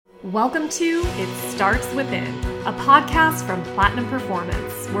Welcome to It Starts Within, a podcast from Platinum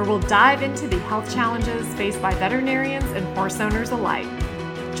Performance, where we'll dive into the health challenges faced by veterinarians and horse owners alike.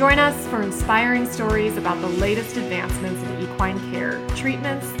 Join us for inspiring stories about the latest advancements in equine care,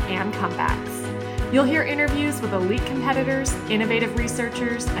 treatments, and comebacks. You'll hear interviews with elite competitors, innovative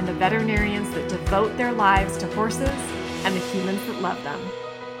researchers, and the veterinarians that devote their lives to horses and the humans that love them.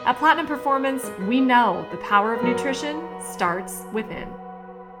 At Platinum Performance, we know the power of nutrition starts within.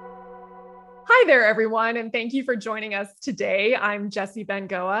 Hi there, everyone, and thank you for joining us today. I'm Jessie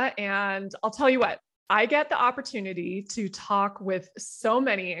Bengoa, and I'll tell you what, I get the opportunity to talk with so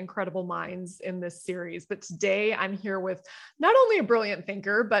many incredible minds in this series, but today I'm here with not only a brilliant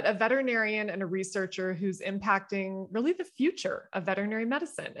thinker, but a veterinarian and a researcher who's impacting really the future of veterinary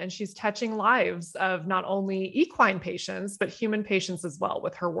medicine. And she's touching lives of not only equine patients, but human patients as well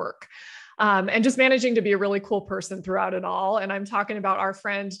with her work. And just managing to be a really cool person throughout it all. And I'm talking about our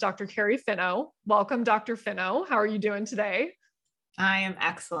friend, Dr. Carrie Finno. Welcome, Dr. Finno. How are you doing today? I am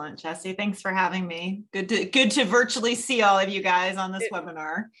excellent, Jessie. Thanks for having me. Good to virtually see all of you guys on this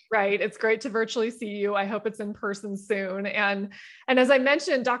webinar. Right. It's great to virtually see you. I hope it's in person soon. And as I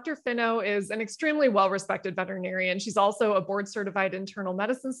mentioned, Dr. Finno is an extremely well-respected veterinarian. She's also a board-certified internal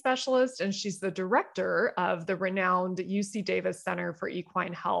medicine specialist, and she's the director of the renowned UC Davis Center for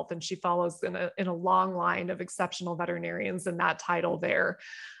Equine Health. And she follows in a long line of exceptional veterinarians in that title there.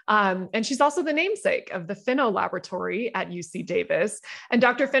 And she's also the namesake of the Finno Laboratory at UC Davis. And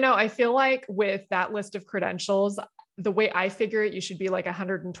Dr. Finno, I feel like with that list of credentials, the way I figure it, you should be like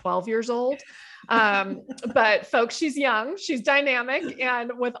 112 years old. But folks, she's young, she's dynamic,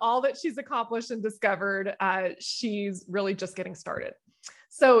 and with all that she's accomplished and discovered, she's really just getting started.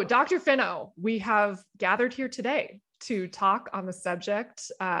 So Dr. Finno, we have gathered here today to talk on the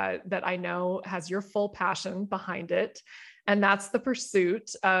subject that I know has your full passion behind it. And that's the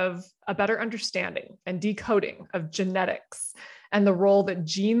pursuit of a better understanding and decoding of genetics and the role that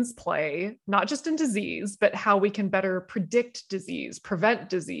genes play, not just in disease, but how we can better predict disease, prevent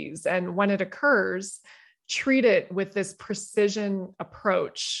disease, and when it occurs, treat it with this precision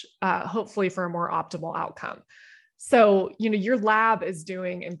approach, hopefully for a more optimal outcome. So, your lab is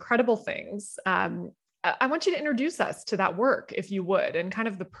doing incredible things. I want you to introduce us to that work, if you would, and kind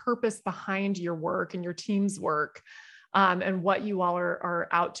of the purpose behind your work and your team's work. And what you all are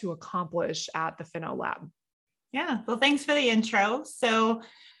out to accomplish at the Finno Lab. Yeah, well, thanks for the intro. So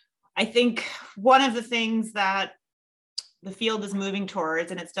I think one of the things that the field is moving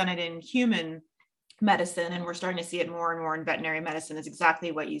towards, and it's done it in human medicine, and we're starting to see it more and more in veterinary medicine, is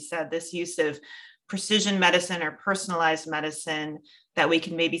exactly what you said, this use of precision medicine or personalized medicine that we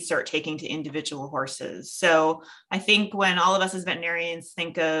can maybe start taking to individual horses. So I think when all of us as veterinarians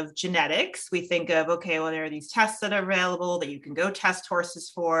think of genetics, we think of, okay, well, there are these tests that are available that you can go test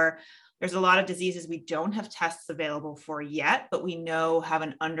horses for. There's a lot of diseases we don't have tests available for yet, but we know have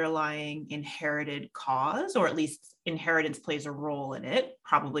an underlying inherited cause, or at least inheritance plays a role in it,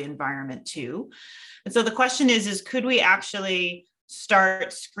 probably environment too. And so the question is could we actually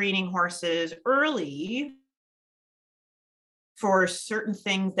start screening horses early for certain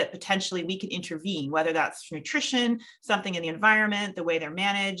things that potentially we can intervene, whether that's nutrition, something in the environment, the way they're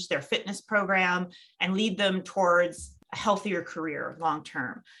managed, their fitness program, and lead them towards a healthier career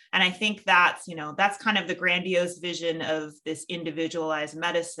long-term. And I think that's kind of the grandiose vision of this individualized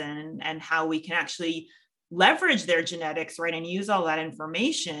medicine and how we can actually leverage their genetics, right, and use all that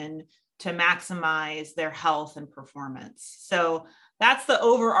information to maximize their health and performance. So that's the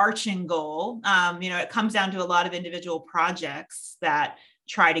overarching goal. It comes down to a lot of individual projects that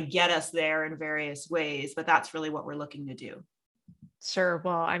try to get us there in various ways, but that's really what we're looking to do. Sure.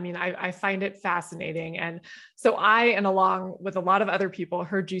 Well, I find it fascinating. And so and along with a lot of other people,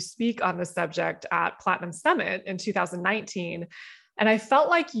 heard you speak on the subject at Platinum Summit in 2019. And I felt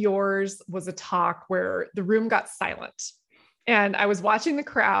like yours was a talk where the room got silent. And I was watching the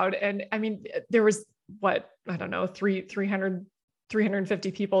crowd, and there was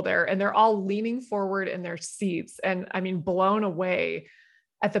 350 people there, and they're all leaning forward in their seats and blown away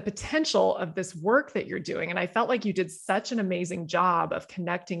at the potential of this work that you're doing. And I felt like you did such an amazing job of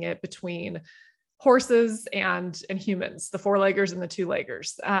connecting it between horses and humans, the four-leggers and the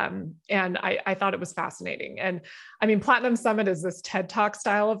two-leggers. And I thought it was fascinating. And Platinum Summit is this TED Talk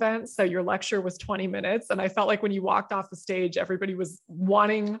style event. So your lecture was 20 minutes. And I felt like when you walked off the stage, everybody was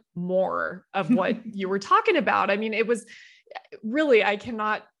wanting more of what you were talking about. It was really, I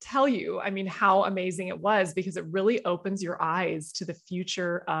cannot tell you, how amazing it was, because it really opens your eyes to the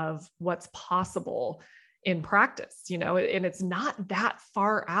future of what's possible in practice, and it's not that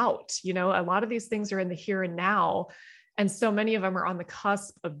far out. A lot of these things are in the here and now. And so many of them are on the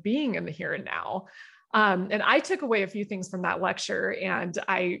cusp of being in the here and now. And I took away a few things from that lecture. And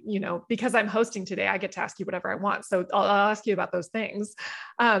because I'm hosting today, I get to ask you whatever I want. So I'll ask you about those things.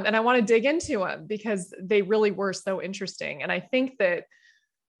 And I want to dig into them because they really were so interesting. And I think that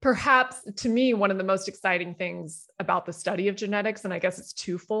perhaps to me, one of the most exciting things about the study of genetics, and I guess it's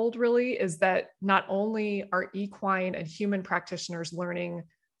twofold really, is that not only are equine and human practitioners learning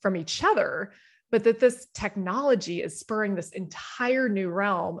from each other, but that this technology is spurring this entire new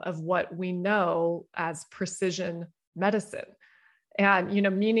realm of what we know as precision medicine. And,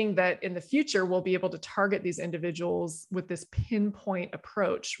 meaning that in the future, we'll be able to target these individuals with this pinpoint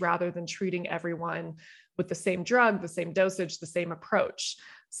approach rather than treating everyone with the same drug, the same dosage, the same approach.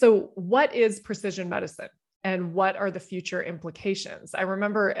 So what is precision medicine? And what are the future implications? I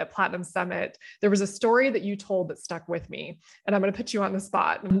remember at Platinum Summit, there was a story that you told that stuck with me, and I'm going to put you on the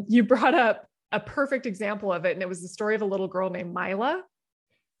spot. You brought up a perfect example of it, and it was the story of a little girl named Mila,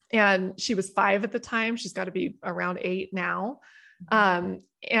 and she was 5 at the time. She's got to be around 8 now.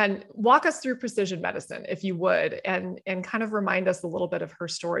 And walk us through precision medicine, if you would, and kind of remind us a little bit of her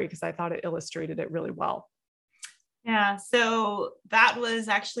story, because I thought it illustrated it really well. Yeah, so that was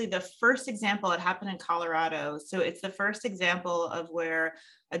actually the first example. It happened in Colorado. So it's the first example of where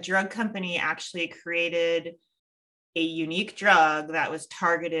a drug company actually created a unique drug that was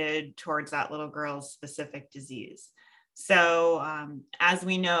targeted towards that little girl's specific disease. So as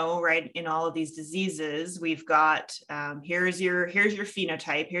we know, right, in all of these diseases, we've got here's your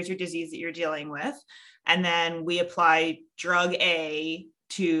phenotype, here's your disease that you're dealing with, and then we apply drug A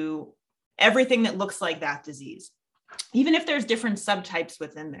to everything that looks like that disease, even if there's different subtypes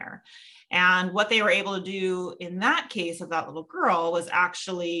within there. And what they were able to do in that case of that little girl was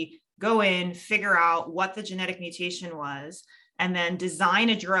actually go in, figure out what the genetic mutation was, and then design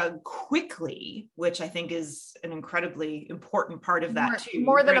a drug quickly, which I think is an incredibly important part of that too.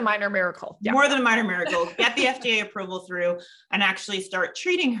 More than a minor miracle. Yeah. More than a minor miracle. Get the FDA approval through and actually start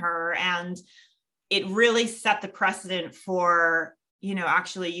treating her. And it really set the precedent for,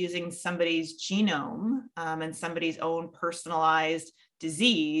 actually using somebody's genome and somebody's own personalized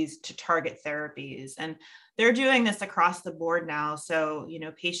disease to target therapies. And they're doing this across the board now. So,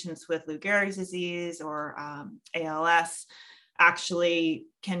 patients with Lou Gehrig's disease or ALS actually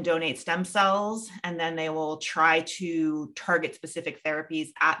can donate stem cells, and then they will try to target specific therapies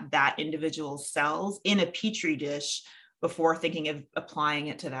at that individual's cells in a petri dish before thinking of applying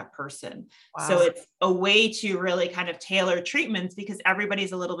it to that person. Wow. So it's a way to really kind of tailor treatments because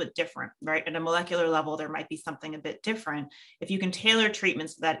everybody's a little bit different, right? At a molecular level, there might be something a bit different. If you can tailor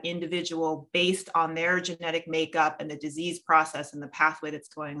treatments to that individual based on their genetic makeup and the disease process and the pathway that's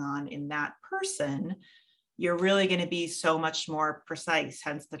going on in that person, you're really going to be so much more precise,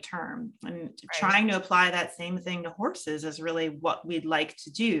 hence the term. And right. Trying to apply that same thing to horses is really what we'd like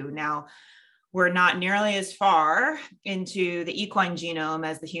to do. Now, we're not nearly as far into the equine genome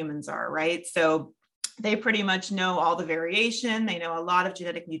as the humans are, right? So they pretty much know all the variation. They know a lot of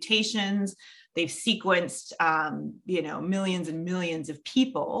genetic mutations. They've sequenced, millions and millions of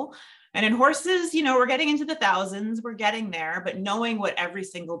people. And in horses, we're getting into the thousands, we're getting there, but knowing what every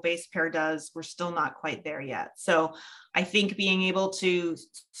single base pair does, we're still not quite there yet. So I think being able to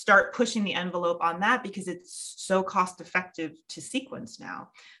start pushing the envelope on that because it's so cost effective to sequence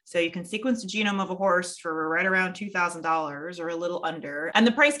now. So you can sequence the genome of a horse for right around $2,000 or a little under, and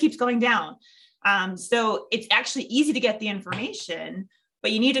the price keeps going down. So it's actually easy to get the information,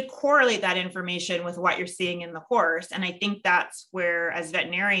 but you need to correlate that information with what you're seeing in the horse. And I think that's where, as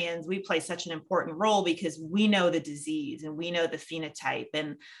veterinarians, we play such an important role because we know the disease and we know the phenotype.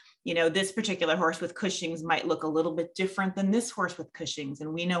 And, this particular horse with Cushing's might look a little bit different than this horse with Cushing's.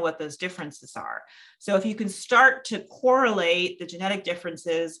 And we know what those differences are. So if you can start to correlate the genetic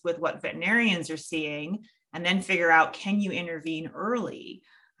differences with what veterinarians are seeing, and then figure out, can you intervene early?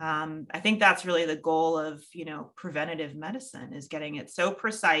 I think that's really the goal of, preventative medicine is getting it so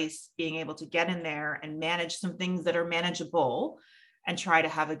precise, being able to get in there and manage some things that are manageable and try to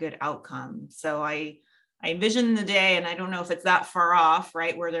have a good outcome. So I envision the day, and I don't know if it's that far off,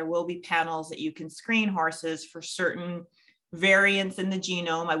 right, where there will be panels that you can screen horses for certain variants in the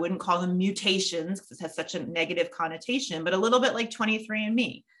genome. I wouldn't call them mutations because it has such a negative connotation, but a little bit like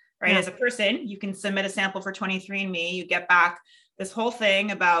 23andMe, right? Yeah. As a person, you can submit a sample for 23andMe, you get back this whole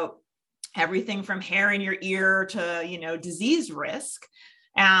thing about everything from hair in your ear to, disease risk.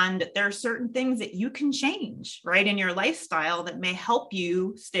 And there are certain things that you can change, right, in your lifestyle that may help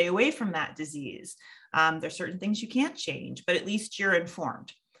you stay away from that disease. There's certain things you can't change, but at least you're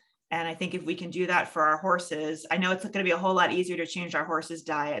informed. And I think if we can do that for our horses, I know it's going to be a whole lot easier to change our horse's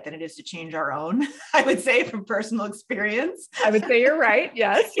diet than it is to change our own, I would say, from personal experience. I would say you're right.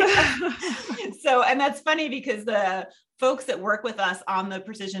 Yes. So, and that's funny because the folks that work with us on the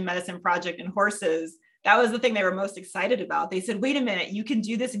Precision Medicine Project and horses, that was the thing they were most excited about. They said, wait a minute, you can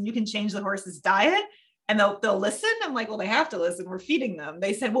do this and you can change the horse's diet and they'll listen. I'm like, well, they have to listen. We're feeding them.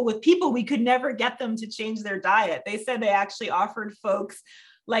 They said, well, with people, we could never get them to change their diet. They said they actually offered folks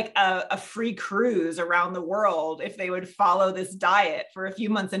like a free cruise around the world if they would follow this diet for a few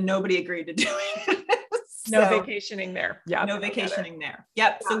months, and nobody agreed to do it. No vacationing there. Yeah. No vacationing there.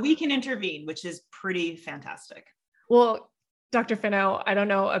 Yep. So we can intervene, which is pretty fantastic. Well, Dr. Fino, I don't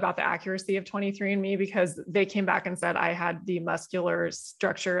know about the accuracy of 23andMe because they came back and said I had the muscular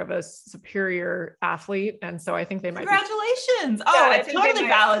structure of a superior athlete. And so I think they might Congratulations. Oh, it's totally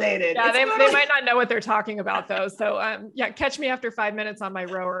validated. Yeah, they might not know what they're talking about though. So yeah, catch me after 5 minutes on my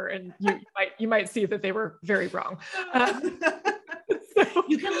rower and you might see that they were very wrong.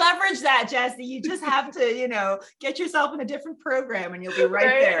 You can leverage that, Jessie. You just have to, get yourself in a different program and you'll be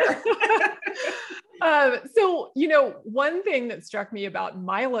right there. So, one thing that struck me about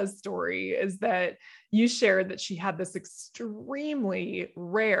Mila's story is that you shared that she had this extremely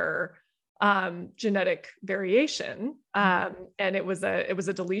rare genetic variation. And it was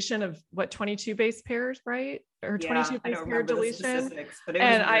a deletion of 22 base pairs, right? Or 22 base pair deletion. But it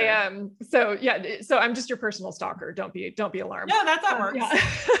was so I'm just your personal stalker. Don't be alarmed. No, that works.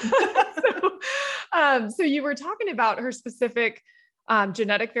 Yeah. So you were talking about her specific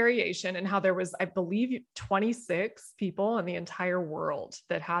genetic variation and how there was, I believe, 26 people in the entire world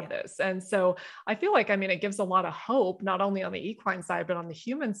that had this. And so I feel like, it gives a lot of hope, not only on the equine side, but on the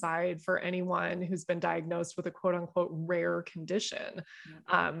human side for anyone who's been diagnosed with a quote unquote rare condition,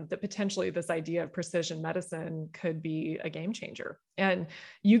 that potentially this idea of precision medicine could be a game changer. And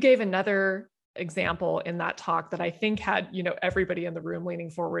you gave another example in that talk that I think had, everybody in the room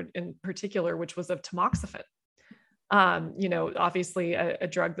leaning forward in particular, which was of tamoxifen. Obviously a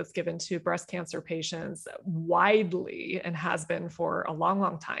drug that's given to breast cancer patients widely and has been for a long,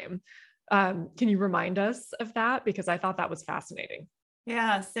 long time. Can you remind us of that? Because I thought that was fascinating.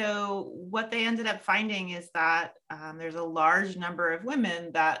 Yeah. So what they ended up finding is that there's a large number of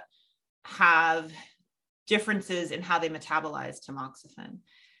women that have differences in how they metabolize tamoxifen.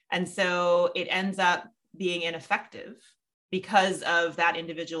 And so it ends up being ineffective. Because of that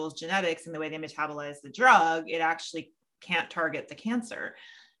individual's genetics and the way they metabolize the drug, it actually can't target the cancer.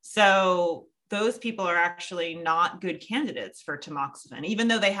 So those people are actually not good candidates for tamoxifen, even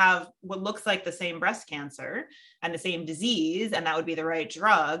though they have what looks like the same breast cancer and the same disease, and that would be the right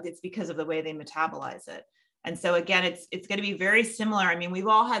drug. It's because of the way they metabolize it. And so again, it's going to be very similar. We've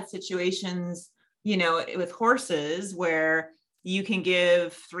all had situations, with horses where you can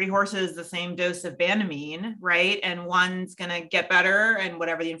give 3 horses the same dose of Banamine, right? And one's going to get better and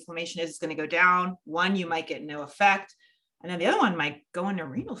whatever the inflammation is going to go down. One, you might get no effect. And then the other one might go into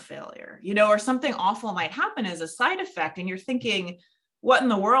renal failure, or something awful might happen as a side effect. And you're thinking, what in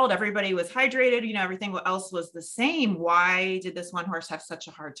the world? Everybody was hydrated, everything else was the same. Why did this one horse have such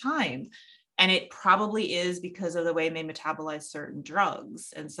a hard time? And it probably is because of the way they metabolize certain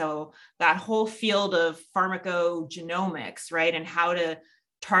drugs. And so that whole field of pharmacogenomics, right? And how to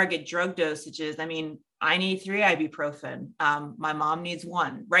target drug dosages. I need 3 ibuprofen. My mom needs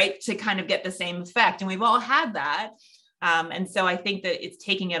 1, right? To kind of get the same effect. And we've all had that. And so I think that it's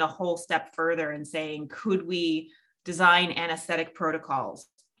taking it a whole step further and saying, could we design anesthetic protocols,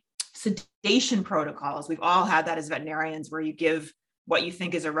 sedation protocols? We've all had that as veterinarians where you give what you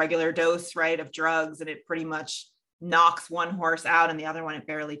think is a regular dose, right, of drugs, and it pretty much knocks one horse out and the other one it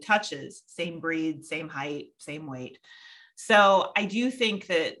barely touches. Same breed, same height, same weight. So I do think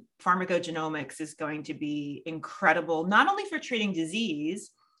that pharmacogenomics is going to be incredible, not only for treating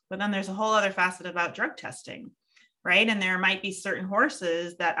disease, but then there's a whole other facet about drug testing, right? And there might be certain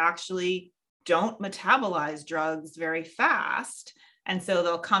horses that actually don't metabolize drugs very fast. And so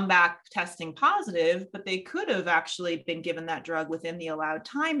they'll come back testing positive, but they could have actually been given that drug within the allowed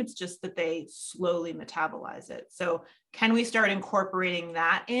time. It's just that they slowly metabolize it. So can we start incorporating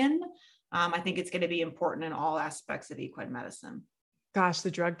that in? I think it's going to be important in all aspects of equine medicine. Gosh,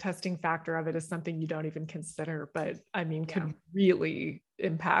 the drug testing factor of it is something you don't even consider, but could really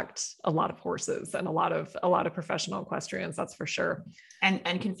impact a lot of horses and a lot of professional equestrians, that's for sure.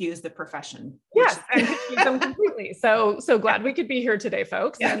 And confuse the profession. Yes, and confuse them completely. So glad we could be here today,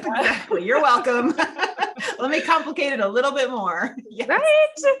 folks. Yeah, exactly. You're welcome. Let me complicate it a little bit more. Yes.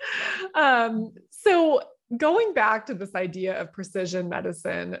 Right. So going back to this idea of precision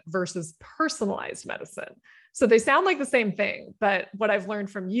medicine versus personalized medicine. So they sound like the same thing, but what I've learned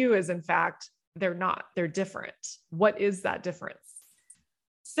from you is, in fact, they're not, they're different. What is that difference?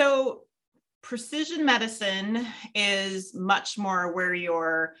 So precision medicine is much more where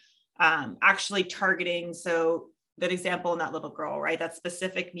you're actually targeting. So that example in that little girl, right? That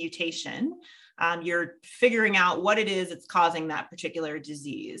specific mutation. You're figuring out what it is that's causing that particular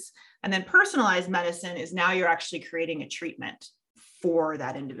disease. And then personalized medicine is now you're actually creating a treatment for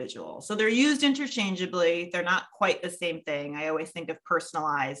that individual. So they're used interchangeably. They're not quite the same thing. I always think of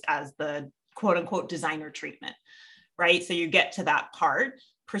personalized as the quote unquote designer treatment, right? So you get to that part.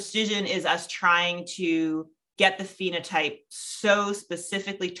 Precision is us trying to get the phenotype so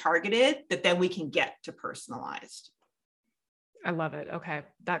specifically targeted that then we can get to personalized. I love it. Okay.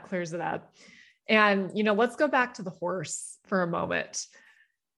 That clears it up. And, let's go back to the horse for a moment.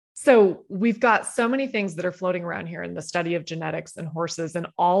 So we've got so many things that are floating around here in the study of genetics and horses, and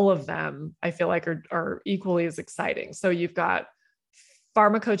all of them I feel like are equally as exciting. So you've got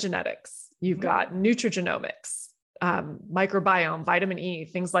pharmacogenetics, you've got nutrigenomics, microbiome, vitamin E,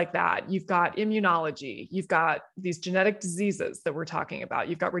 things like that. You've got immunology, you've got these genetic diseases that we're talking about.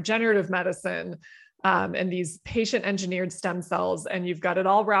 You've got regenerative medicine, and these patient engineered stem cells, and you've got it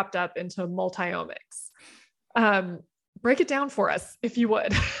all wrapped up into multiomics. Break it down for us, if you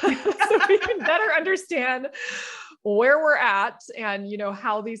would, so we can better understand where we're at and,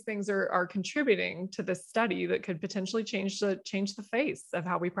 how these things are contributing to this study that could potentially change the face of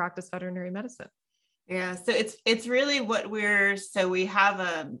how we practice veterinary medicine. Yeah. So it's really we have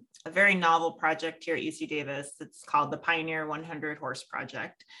a very novel project here at UC Davis. It's called the Pioneer 100 Horse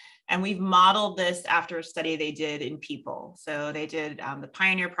Project. And we've modeled this after a study they did in people. So they did the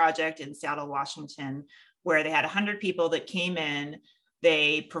Pioneer Project in Seattle, Washington, where they had 100 people that came in.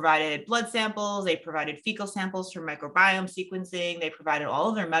 They provided blood samples, they provided fecal samples for microbiome sequencing, they provided all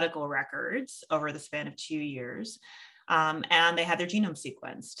of their medical records over the span of 2 years, and they had their genome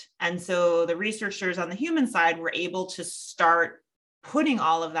sequenced. And so the researchers on the human side were able to start putting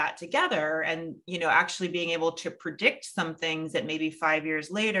all of that together and, actually being able to predict some things that maybe 5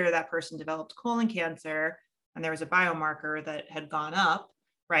 years later, that person developed colon cancer, and there was a biomarker that had gone up,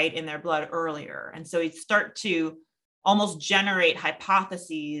 right, in their blood earlier. And so you start to almost generate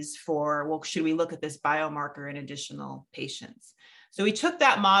hypotheses for, well, should we look at this biomarker in additional patients? So we took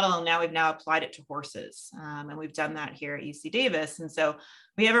that model and we've applied it to horses. And we've done that here at UC Davis. And so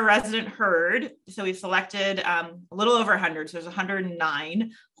we have a resident herd. So we've selected a little over 100. So there's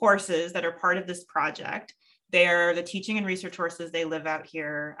 109 horses that are part of this project. They're the teaching and research horses. They live out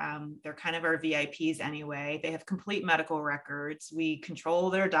here. They're kind of our VIPs anyway. They have complete medical records. We control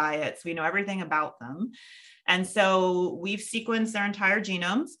their diets. We know everything about them. And so we've sequenced their entire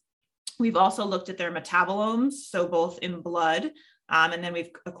genomes. We've also looked at their metabolomes, so both in blood, and then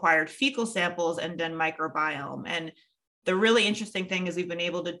we've acquired fecal samples and done microbiome. And the really interesting thing is we've been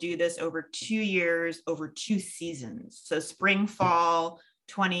able to do this over 2 years, over 2 seasons. So spring, fall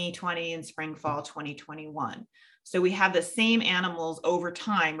 2020 and spring, fall 2021. So we have the same animals over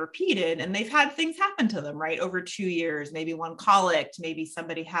time repeated, and they've had things happen to them, right? Over 2 years, maybe one colicked, maybe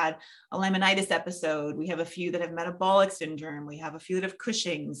somebody had a laminitis episode. We have a few that have metabolic syndrome. We have a few that have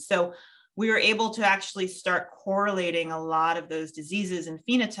Cushing's. So we were able to actually start correlating a lot of those diseases and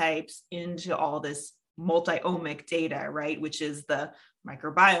phenotypes into all this multi-omic data, right? Which is the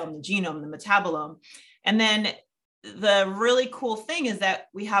microbiome, the genome, the metabolome. And then the really cool thing is that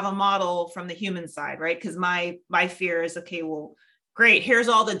we have a model from the human side, right? Because my fear is, okay, well, great, here's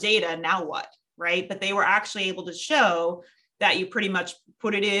all the data, now what, right? But they were actually able to show that you pretty much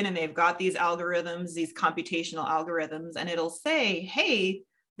put it in and they've got these algorithms, these computational algorithms, and it'll say, hey,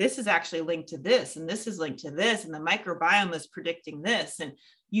 this is actually linked to this, and this is linked to this, and the microbiome is predicting this. And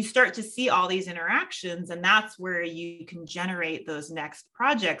you start to see all these interactions, and that's where you can generate those next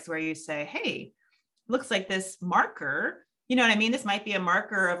projects where you say, hey, looks like this marker, you know what I mean? This might be a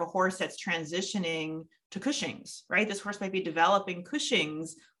marker of a horse that's transitioning to Cushing's, right? This horse might be developing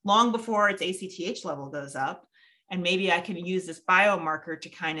Cushing's long before its ACTH level goes up. And maybe I can use this biomarker to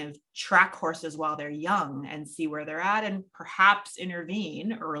kind of track horses while they're young and see where they're at and perhaps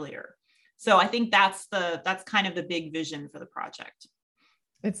intervene earlier. So I think that's kind of the big vision for the project.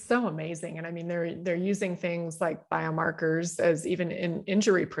 It's so amazing. And I mean, they're using things like biomarkers as even in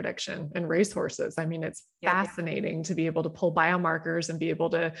injury prediction in racehorses. I mean, it's fascinating to be able to pull biomarkers and be able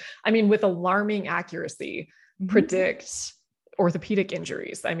to, I mean, with alarming accuracy, predict orthopedic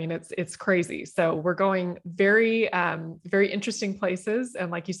injuries. I mean, it's crazy. So we're going very, very interesting places.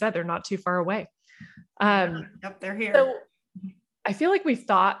 And like you said, they're not too far away. Yep, they're here. So I feel like we've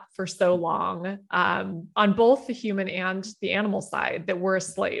thought for so long on both the human and the animal side that we're a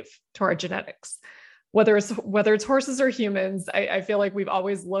slave to our genetics. Whether it's horses or humans, I feel like we've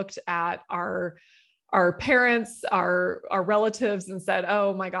always looked at our parents, our relatives, and said,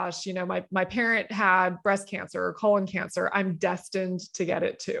 "Oh my gosh, my parent had breast cancer or colon cancer. I'm destined to get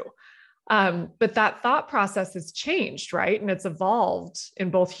it too." But that thought process has changed, right? And it's evolved in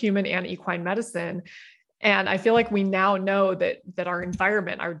both human and equine medicine. And I feel like we now know that our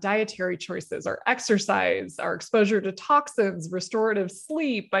environment, our dietary choices, our exercise, our exposure to toxins, restorative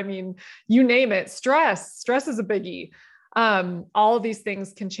sleep, I mean, you name it, stress is a biggie. All of these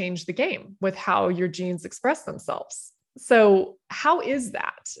things can change the game with how your genes express themselves. So how is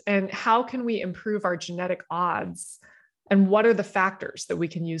that? And how can we improve our genetic odds? And what are the factors that we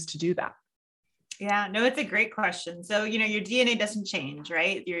can use to do that? Yeah, no, it's a great question. So, your DNA doesn't change,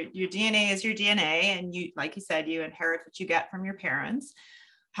 right? Your DNA is your DNA. And you, like you said, you inherit what you get from your parents.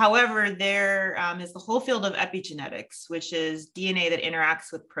 However, there is the whole field of epigenetics, which is DNA that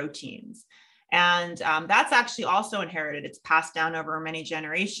interacts with proteins. And that's actually also inherited. It's passed down over many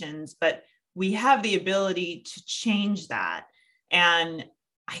generations, but we have the ability to change that. And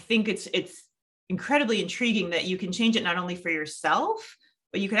I think it's incredibly intriguing that you can change it not only for yourself,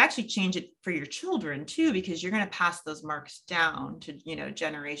 but you could actually change it for your children too, because you're going to pass those marks down to,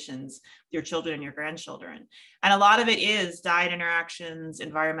 generations, your children and your grandchildren. And a lot of it is diet interactions,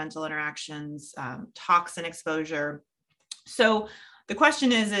 environmental interactions, toxin exposure. So the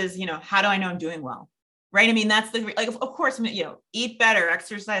question is, how do I know I'm doing well? Right. I mean, that's of course, eat better,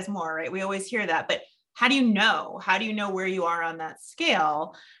 exercise more, right? We always hear that, but how do you know? How do you know where you are on that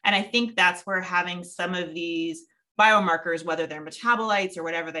scale? And I think that's where having some of these biomarkers, whether they're metabolites or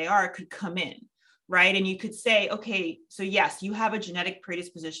whatever they are, could come in, right? And you could say, okay, so yes, you have a genetic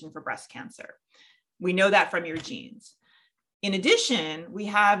predisposition for breast cancer. We know that from your genes. In addition, we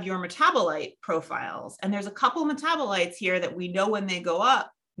have your metabolite profiles, and there's a couple of metabolites here that we know when they go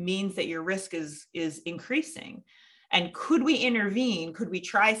up means that your risk is increasing. And could we intervene? Could we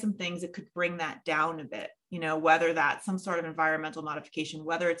try some things that could bring that down a bit? Whether that's some sort of environmental modification,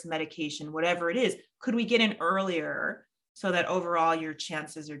 whether it's medication, whatever it is, could we get in earlier so that overall your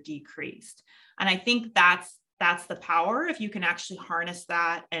chances are decreased? And I think that's the power. If you can actually harness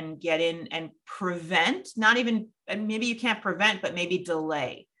that and get in and prevent, and maybe you can't prevent, but maybe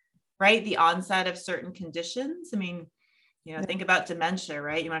delay, right? The onset of certain conditions. I mean, think about dementia,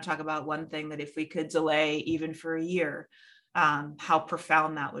 right? You want to talk about one thing that if we could delay even for a year, how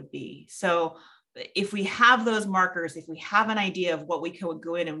profound that would be. So if we have those markers, if we have an idea of what we can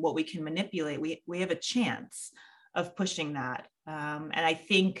go in and what we can manipulate, we have a chance of pushing that. And I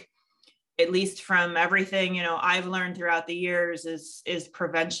think, at least from everything, I've learned throughout the years is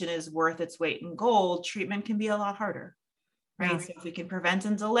prevention is worth its weight in gold. Treatment can be a lot harder. Right. Yeah. So if we can prevent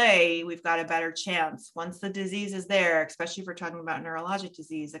and delay, we've got a better chance. Once the disease is there, especially if we're talking about neurologic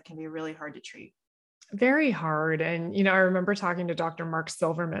disease, that can be really hard to treat. Very hard. And, I remember talking to Dr. Mark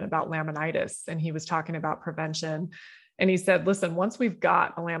Silverman about laminitis, and he was talking about prevention. And he said, listen, once we've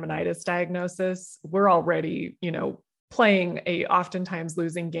got a laminitis diagnosis, we're already, playing a oftentimes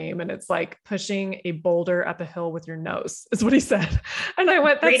losing game. And it's like pushing a boulder up a hill with your nose is what he said. And I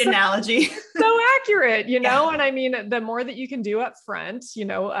went, that's great analogy. So accurate, yeah. And I mean, the more that you can do up front,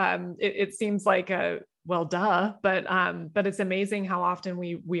 it seems like well, duh, but it's amazing how often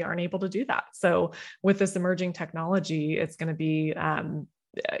we aren't able to do that. So with this emerging technology, it's going to be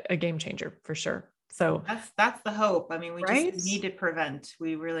a game changer for sure. So that's the hope. I mean, we just need to prevent.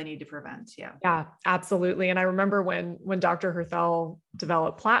 We really need to prevent. Yeah. Yeah, absolutely. And I remember when Dr. Herthel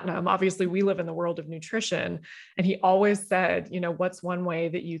developed Platinum, obviously we live in the world of nutrition. And he always said, what's one way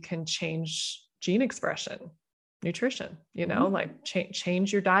that you can change gene expression? Nutrition, mm-hmm. Like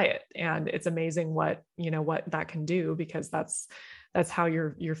change your diet. And it's amazing what that can do, because that's how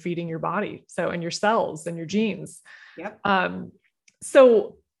you're feeding your body. So, and your cells and your genes. Yep.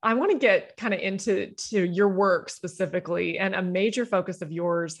 So I want to get kind of into your work specifically, and a major focus of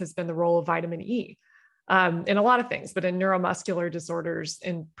yours has been the role of vitamin E in a lot of things, but in neuromuscular disorders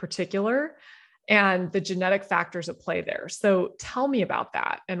in particular, and the genetic factors at play there. So tell me about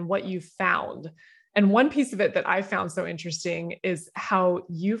that and what you found. And one piece of it that I found so interesting is how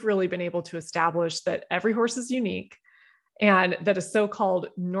you've really been able to establish that every horse is unique, and that a so-called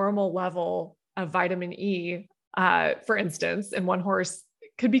normal level of vitamin E, for instance, in one horse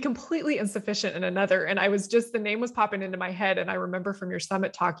could be completely insufficient in another. And the name was popping into my head. And I remember from your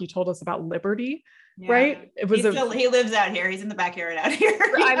summit talk, you told us about Liberty, right? It was he lives out here. He's in the backyard out here.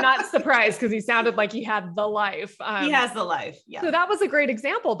 I'm not surprised because he sounded like he had the life. He has the life. Yeah. So that was a great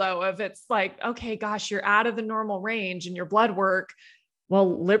example though, of it's like, okay, gosh, you're out of the normal range in your blood work.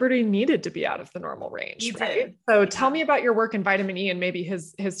 Well, Liberty needed to be out of the normal range, right? So tell me about your work in vitamin E and maybe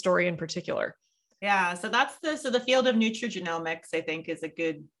his story in particular. Yeah, so the field of nutrigenomics, I think, is a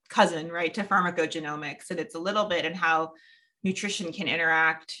good cousin, right, to pharmacogenomics. And it's a little bit in how nutrition can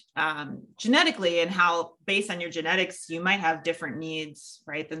interact genetically, and how based on your genetics, you might have different needs,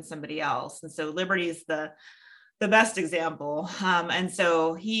 right, than somebody else. And so Liberty is the best example. And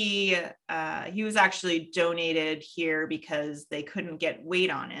so he was actually donated here because they couldn't get weight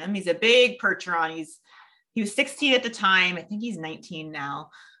on him. He's a big Percheron. He was 16 at the time. I think he's 19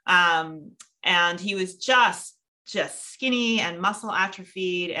 now. And he was just skinny and muscle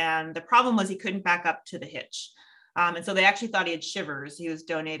atrophied. And the problem was he couldn't back up to the hitch. And so they actually thought he had shivers. He was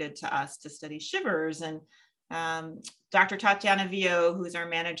donated to us to study shivers. And Dr. Tatiana Vio, who's our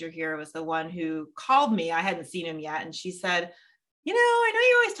manager here, was the one who called me. I hadn't seen him yet. And she said, I know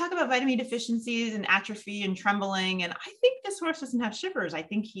you always talk about vitamin E deficiencies and atrophy and trembling. And I think this horse doesn't have shivers. I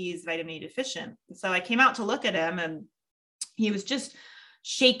think he's vitamin E deficient. So I came out to look at him, and he was just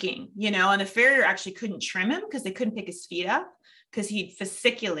shaking, and the farrier actually couldn't trim him because they couldn't pick his feet up because he'd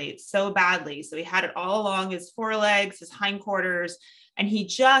fasciculate so badly. So he had it all along his forelegs, his hindquarters. And he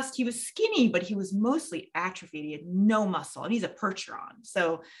was skinny, but he was mostly atrophied. He had no muscle, and he's a Percheron.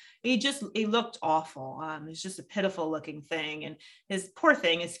 So he looked awful. It was just a pitiful looking thing. And his poor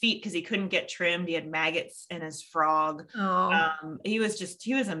thing, his feet, because he couldn't get trimmed, he had maggots in his frog. He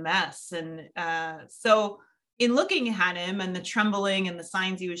was a mess. And so in looking at him and the trembling and the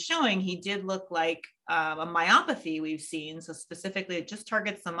signs he was showing, he did look like a myopathy we've seen. So specifically, it just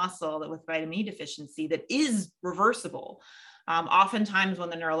targets the muscle that with vitamin E deficiency that is reversible. Oftentimes when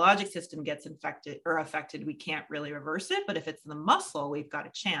the neurologic system gets affected, we can't really reverse it. But if it's the muscle, we've got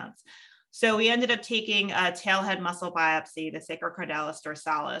a chance. So we ended up taking a tailhead muscle biopsy, the sacrocardalis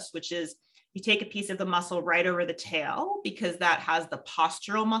dorsalis, which is you take a piece of the muscle right over the tail because that has the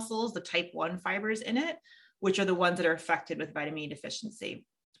postural muscles, the type 1 fibers in it, which are the ones that are affected with vitamin E deficiency.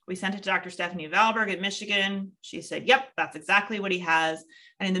 We sent it to Dr. Stephanie Valberg at Michigan. She said, yep, that's exactly what he has.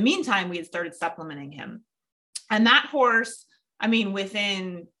 And in the meantime, we had started supplementing him. And that horse,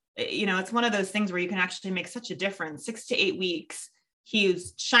 within, it's one of those things where you can actually make such a difference. 6 to 8 weeks, he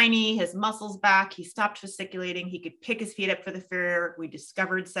was shiny, his muscles back, he stopped fasciculating, he could pick his feet up for the farrier. We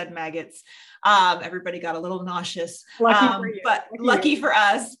discovered said maggots. Everybody got a little nauseous, lucky for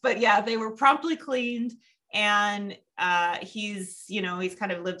us. But yeah, they were promptly cleaned. And he's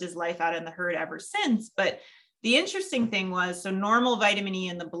kind of lived his life out in the herd ever since. But the interesting thing was, so normal vitamin E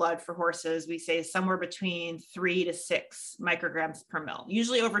in the blood for horses, we say is somewhere between 3 to 6 micrograms per mil.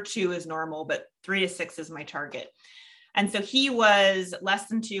 Usually over 2 is normal, but 3 to 6 is my target. And so he was less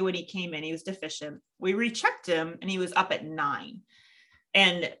than 2 when he came in. He was deficient. We rechecked him and he was up at 9.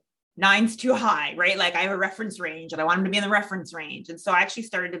 And 9's too high, right? Like I have a reference range and I want him to be in the reference range. And so I actually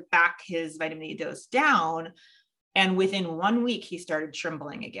started to back his vitamin E dose down. And within 1 week, he started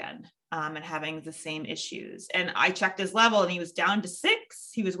trembling again and having the same issues. And I checked his level and he was down to 6.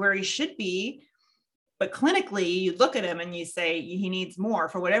 He was where he should be. But clinically, you look at him and you say he needs more.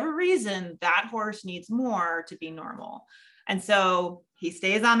 For whatever reason, that horse needs more to be normal. And so he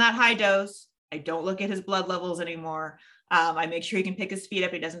stays on that high dose. I don't look at his blood levels anymore. I make sure he can pick his feet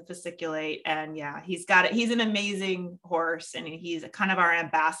up. He doesn't fasciculate. And yeah, he's got it. He's an amazing horse and he's kind of our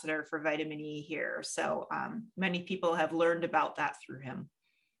ambassador for vitamin E here. So many people have learned about that through him.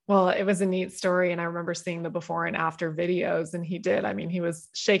 Well, it was a neat story. And I remember seeing the before and after videos and he was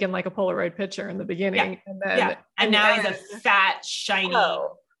shaking like a Polaroid picture in the beginning. Yeah. And now he's a fat, shiny.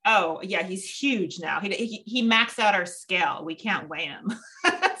 Oh yeah. He's huge now. He maxed out our scale. We can't weigh him.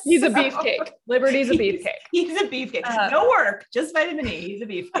 He's a beefcake. Liberty's a beefcake. He's a beefcake. No work, just vitamin E. He's a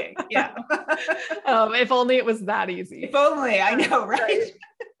beefcake. Yeah. If only it was that easy. If only, I know, right?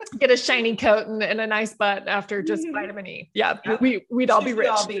 Get a shiny coat and a nice butt after just vitamin E. Yeah, we'd all be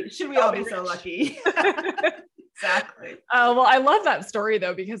rich. Should we all be so lucky? Exactly. Well, I love that story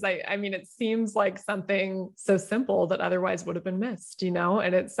though, because it seems like something so simple that otherwise would have been missed,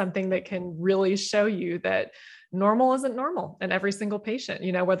 and it's something that can really show you that normal isn't normal in every single patient,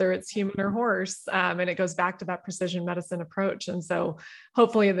 whether it's human or horse. And it goes back to that precision medicine approach. And so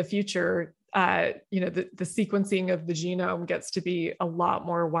hopefully in the future, the sequencing of the genome gets to be a lot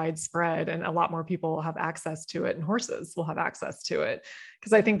more widespread and a lot more people will have access to it and horses will have access to it.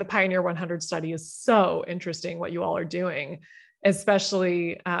 Because I think the Pioneer 100 study is so interesting what you all are doing.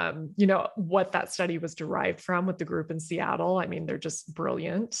 especially, you know, what that study was derived from with the group in Seattle. I mean, they're just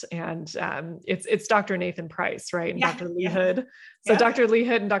brilliant. And it's Dr. Nathan Price, right? And Yeah, Dr. Lee yeah, Hood. So yeah. Dr. Lee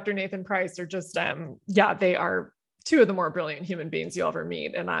Hood and Dr. Nathan Price are just, yeah, they are two of the more brilliant human beings you'll ever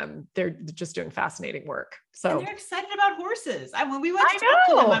meet. And they're just doing fascinating work. So and they're excited about horses. And when we went to talk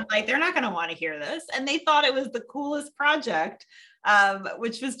to them, I'm like, they're not going to want to hear this. And they thought it was the coolest project,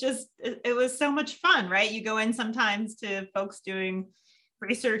 which was just, it was so much fun, right? You go in sometimes to folks doing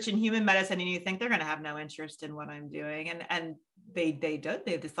research in human medicine and you think they're going to have no interest in what I'm doing. And they did,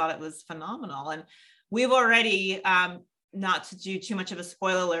 they just thought it was phenomenal. And we've already, not to do too much of a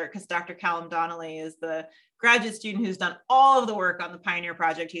spoiler alert, because Dr. Callum Donnelly is the graduate student who's done all of the work on the Pioneer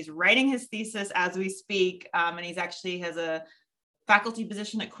Project. He's writing his thesis as we speak, and he's actually has a faculty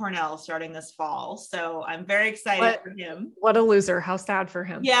position at Cornell starting this fall. So I'm very excited for him. What a loser. How sad for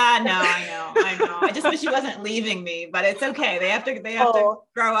him. Yeah, no, I know. I just wish he wasn't leaving me, but it's okay. They have to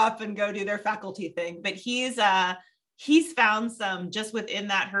grow up and go do their faculty thing. But he's found some, just within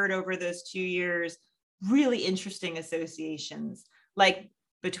that herd over those 2 years, really interesting associations, like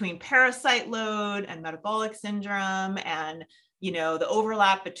between parasite load and metabolic syndrome, and, you know, the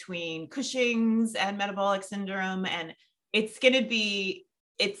overlap between Cushing's and metabolic syndrome. And it's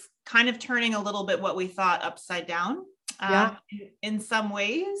kind of turning a little bit what we thought upside down, in some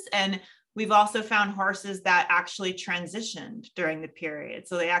ways. And we've also found horses that actually transitioned during the period.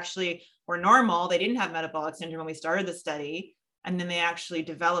 So they actually were normal. They didn't have metabolic syndrome when we started the study. And then they actually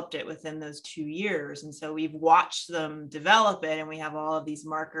developed it within those 2 years. And so we've watched them develop it, and we have all of these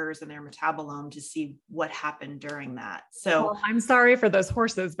markers in their metabolome to see what happened during that. So I'm sorry for those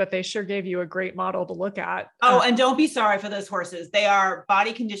horses, but they sure gave you a great model to look at. Oh, and don't be sorry for those horses. They are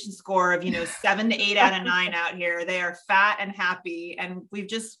body condition score of, 7 to 8 out of 9 out here. They are fat and happy, and we've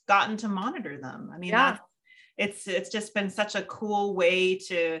just gotten to monitor them. I mean, it's just been such a cool way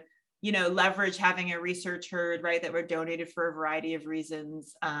to, leverage having a research herd, right, that were donated for a variety of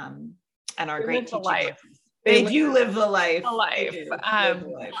reasons, and our great teaching life. They do live the life.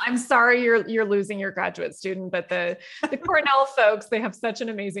 I'm sorry you're losing your graduate student, but the Cornell folks, they have such an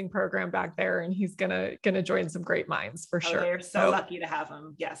amazing program back there, and he's gonna join some great minds for sure. They're so lucky to have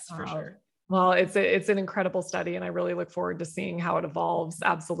him. Yes, for sure. Well, it's an incredible study, and I really look forward to seeing how it evolves.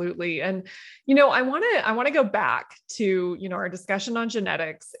 Absolutely. And, I want to go back to, our discussion on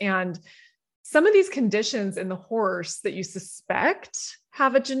genetics and some of these conditions in the horse that you suspect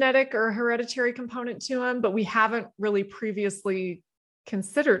have a genetic or hereditary component to them, but we haven't really previously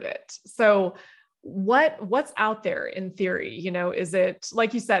considered it. So what's out there in theory? Is it,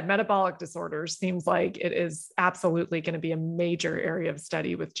 like you said, metabolic disorders seems like it is absolutely going to be a major area of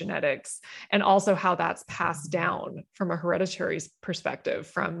study with genetics, and also how that's passed down from a hereditary perspective,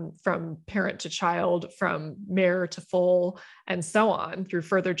 from parent to child, from mare to foal, and so on through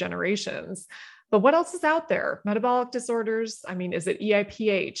further generations. But what else is out there? Metabolic disorders. I mean, is it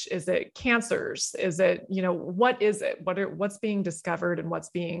EIPH? Is it cancers? Is it, what is it? What's being discovered and what's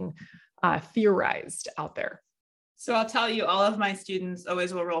being theorized out there? So I'll tell you, all of my students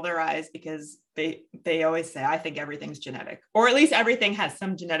always will roll their eyes because they always say, I think everything's genetic, or at least everything has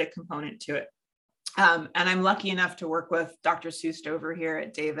some genetic component to it. And I'm lucky enough to work with Dr. Soust over here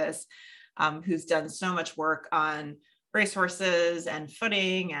at Davis, who's done so much work on racehorses and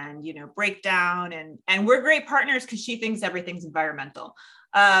footing and, breakdown. And we're great partners because she thinks everything's environmental.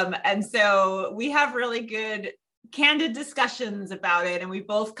 And so we have really good, candid discussions about it. And we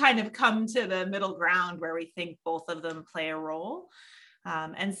both kind of come to the middle ground where we think both of them play a role.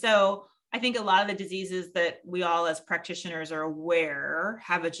 And so I think a lot of the diseases that we all as practitioners are aware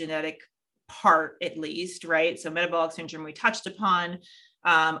have a genetic part, at least, right? So metabolic syndrome we touched upon,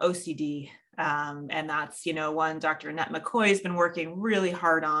 OCD. And that's, one Dr. Annette McCoy has been working really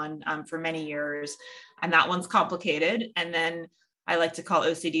hard on for many years. And that one's complicated. And then I like to call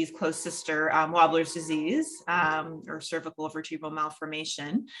OCD's close sister, Wobbler's disease, or cervical vertebral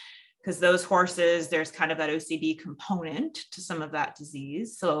malformation, because those horses, there's kind of that OCD component to some of that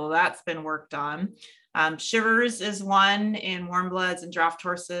disease. So that's been worked on. Shivers is one in warm bloods and draft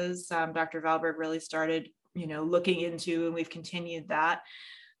horses. Dr. Valberg really started, looking into, and we've continued that.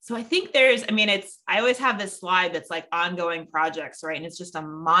 So I think I always have this slide that's like ongoing projects, right? And it's just a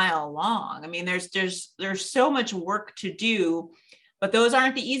mile long. I mean, there's so much work to do, but those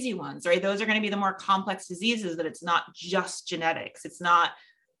aren't the easy ones, right? Those are going to be the more complex diseases that it's not just genetics. It's not,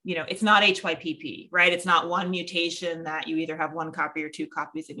 it's not HYPP, right? It's not one mutation that you either have one copy or two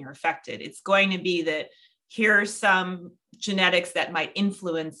copies and you're affected. It's going to be that here's some genetics that might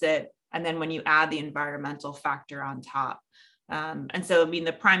influence it. And then when you add the environmental factor on top. And so,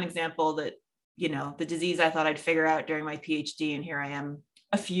 the prime example that, the disease I thought I'd figure out during my PhD. And here I am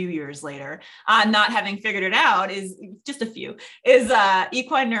a few years later, not having figured it out is equine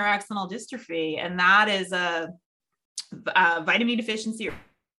neuroaxonal dystrophy. And that is a vitamin deficiency or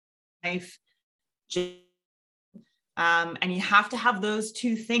life. And you have to have those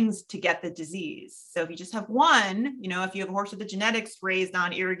two things to get the disease. So if you just have one, if you have a horse with the genetics raised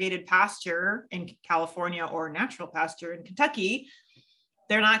on irrigated pasture in California or natural pasture in Kentucky,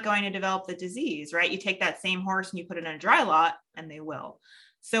 they're not going to develop the disease, right? You take that same horse and you put it in a dry lot and they will.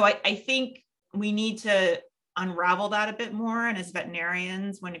 So I think we need to unravel that a bit more. And as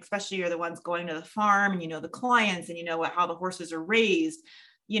veterinarians, when especially you're the ones going to the farm and the clients and how the horses are raised,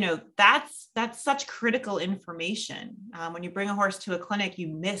 that's such critical information. When you bring a horse to a clinic, you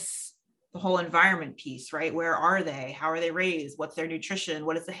miss the whole environment piece, right? Where are they? How are they raised? What's their nutrition?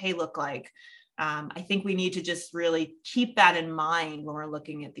 What does the hay look like? I think we need to just really keep that in mind when we're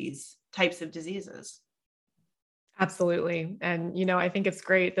looking at these types of diseases. Absolutely. And, I think it's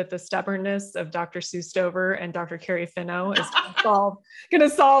great that the stubbornness of Dr. Sue Stover and Dr. Carrie Finno is going to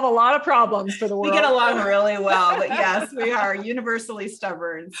solve a lot of problems for the world. We get along really well, but yes, we are universally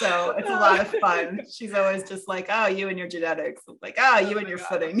stubborn. So it's a lot of fun. She's always just like, oh, you and your genetics. I'm like, oh, you and your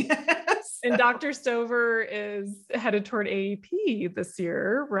footing. And Dr. Stover is headed toward AEP this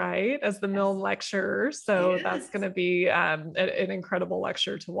year, right? As the Milne lecturer. So that's going to be an incredible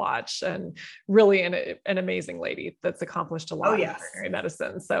lecture to watch, and really an amazing lady that's accomplished a lot in veterinary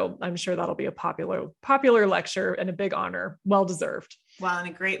medicine. So I'm sure that'll be a popular lecture and a big honor. Well-deserved. Well, and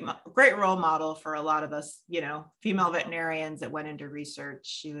a great role model for a lot of us, female veterinarians that went into research.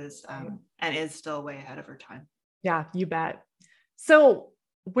 She was, and is still way ahead of her time. Yeah, you bet. So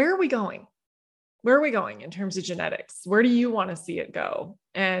where are we going? Where are we going in terms of genetics? Where do you want to see it go?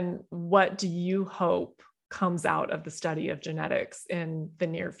 And what do you hope comes out of the study of genetics in the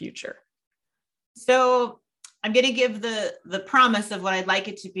near future? So I'm going to give the promise of what I'd like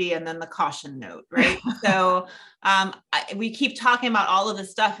it to be, and then the caution note, right? So we keep talking about all of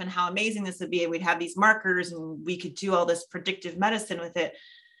this stuff and how amazing this would be. We'd have these markers and we could do all this predictive medicine with it.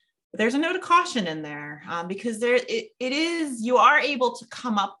 But there's a note of caution in there, because you are able to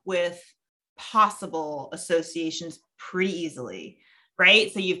come up with possible associations pretty easily,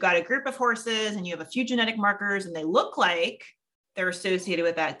 right? So you've got a group of horses and you have a few genetic markers and they look like they're associated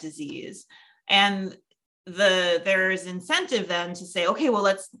with that disease. And there's incentive then to say, okay, well,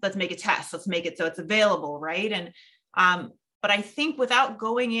 let's make a test. Let's make it so it's available, right? And but I think without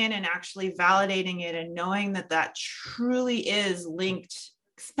going in and actually validating it and knowing that truly is linked,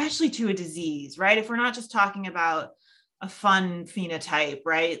 especially to a disease, right? If we're not just talking about a fun phenotype,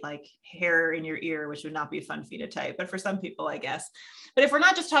 right? Like hair in your ear, which would not be a fun phenotype, but for some people, I guess. But if we're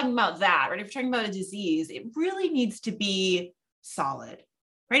not just talking about that, right? If we're talking about a disease, it really needs to be solid,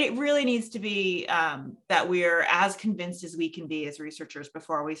 right? It really needs to be that we're as convinced as we can be as researchers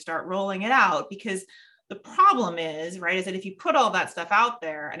before we start rolling it out. Because the problem is, right, is that if you put all that stuff out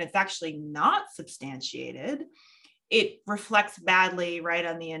there and it's actually not substantiated, it reflects badly, right,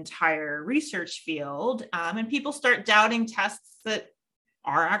 on the entire research field. And people start doubting tests that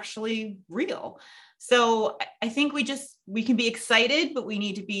are actually real. So I think we can be excited, but we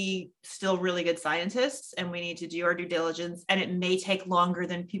need to be still really good scientists, and we need to do our due diligence, and it may take longer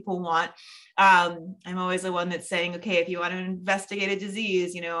than people want. I'm always the one that's saying, okay, if you want to investigate a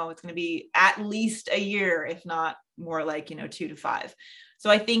disease, it's going to be at least a year, if not more like, 2 to 5. So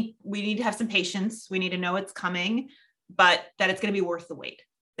I think we need to have some patience. We need to know it's coming, but that it's going to be worth the wait,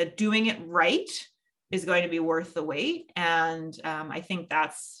 that doing it right is going to be worth the wait. And I think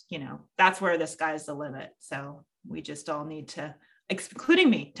that's where the sky's the limit. So we just all need to,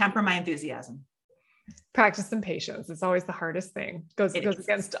 including me, temper my enthusiasm. Practice some patience. It's always the hardest thing. Goes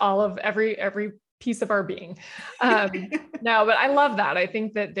against all of every piece of our being. No, but I love that. I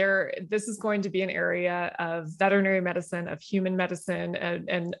think that this is going to be an area of veterinary medicine, of human medicine,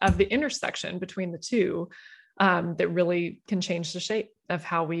 and of the intersection between the two, that really can change the shape of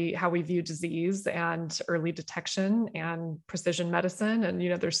how we view disease and early detection and precision medicine.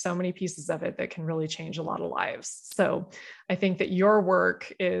 And, there's so many pieces of it that can really change a lot of lives. So I think that your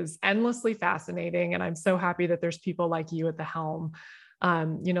work is endlessly fascinating. And I'm so happy that there's people like you at the helm,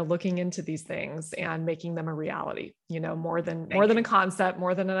 looking into these things and making them a reality, more than a concept,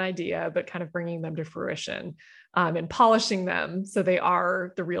 more than an idea, but kind of bringing them to fruition, and polishing them so they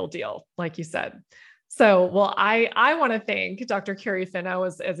are the real deal, like you said. So, well, I want to thank Dr. Carrie Finno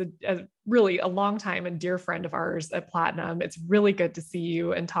as really a long time and dear friend of ours at Platinum. It's really good to see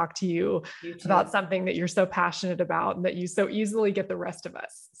you and talk to you about something that you're so passionate about and that you so easily get the rest of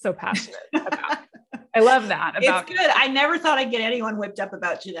us so passionate about. I love that about it's good. I never thought I'd get anyone whipped up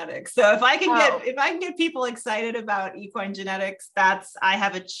about genetics. So if I can get people excited about equine genetics, I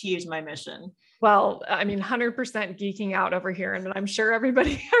have achieved my mission. Well, I mean, 100% geeking out over here. And I'm sure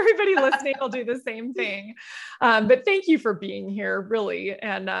everybody listening will do the same thing. But thank you for being here, really.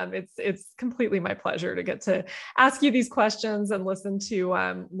 And it's completely my pleasure to get to ask you these questions and listen to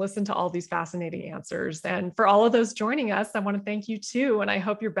all these fascinating answers. And for all of those joining us, I want to thank you too. And I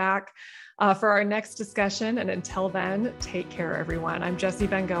hope you're back for our next discussion. And until then, take care, everyone. I'm Jessie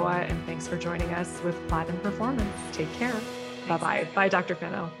Bengoa, and thanks for joining us with Platinum Performance. Take care. Bye-bye. Bye, Dr.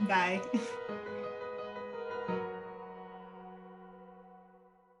 Fino. Bye.